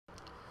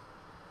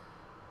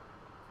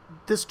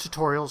This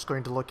tutorial is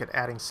going to look at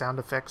adding sound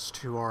effects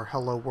to our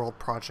Hello World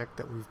project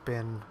that we've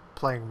been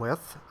playing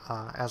with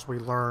as we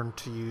learn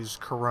to use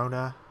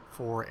Corona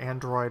for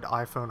Android,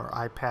 iPhone, or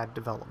iPad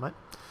development.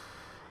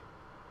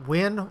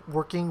 When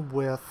working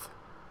with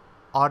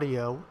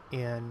audio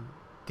in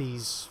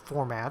these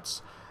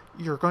formats,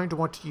 you're going to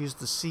want to use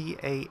the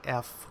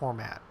CAF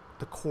format,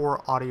 the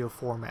core audio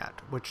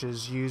format, which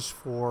is used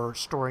for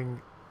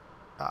storing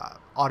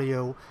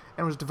audio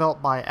and was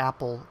developed by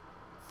Apple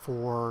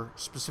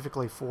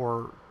specifically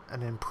for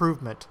an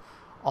improvement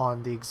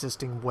on the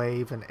existing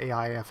WAV and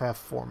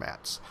AIFF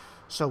formats.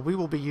 So we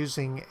will be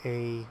using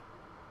a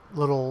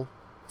little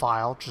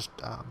file, just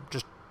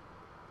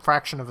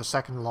fraction of a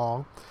second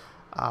long.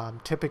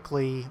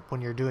 Typically,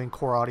 when you're doing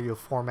core audio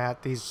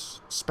format,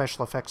 these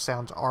special effects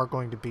sounds are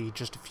going to be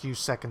just a few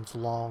seconds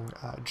long,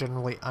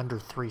 generally under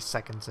 3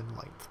 seconds in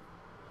length.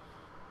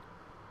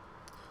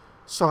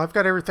 So I've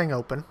got everything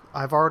open.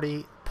 I've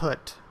already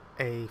put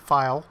a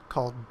file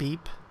called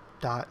beep.caf,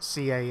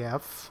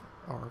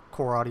 or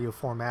core audio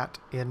format,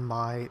 in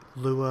my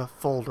Lua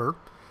folder,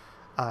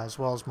 as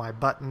well as my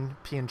button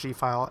PNG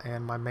file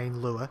and my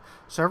main Lua.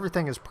 So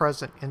everything is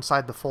present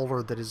inside the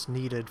folder that is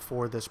needed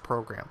for this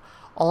program.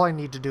 All I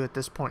need to do at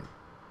this point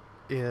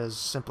is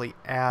simply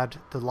add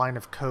the line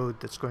of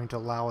code that's going to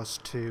allow us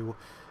to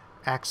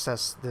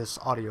access this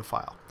audio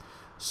file.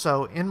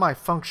 So in my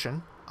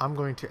function, I'm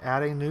going to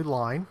add a new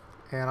line,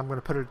 and I'm going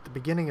to put it at the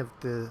beginning of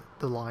the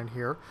line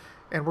here,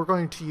 and we're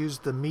going to use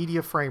the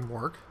media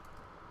framework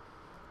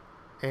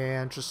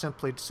and just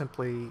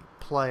simply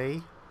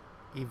play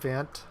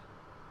event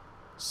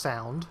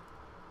sound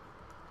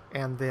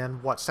and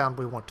then what sound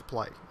we want to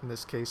play, in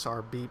this case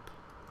our beep.caf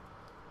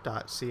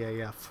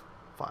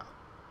file.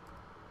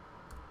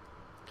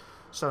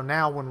 So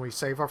now when we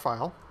save our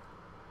file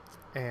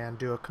and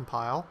do a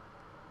compile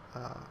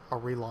or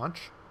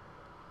relaunch,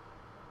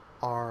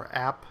 our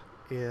app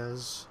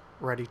is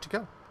ready to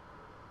go,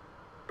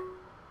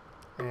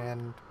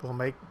 and we'll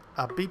make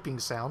a beeping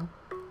sound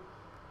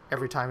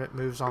every time it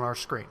moves on our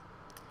screen.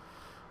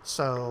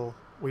 So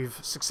we've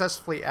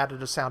successfully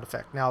added a sound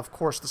effect. Now, of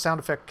course, the sound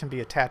effect can be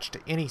attached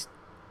to any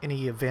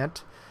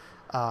event.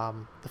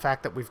 The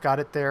fact that we've got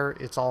it there,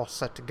 it's all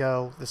set to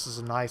go. This is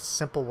a nice,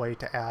 simple way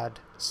to add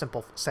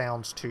simple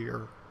sounds to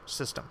your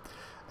system.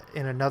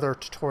 In another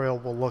tutorial,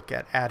 we'll look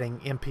at adding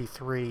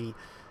MP3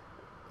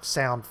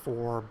 sound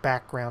for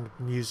background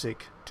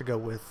music to go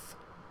with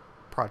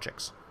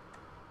projects.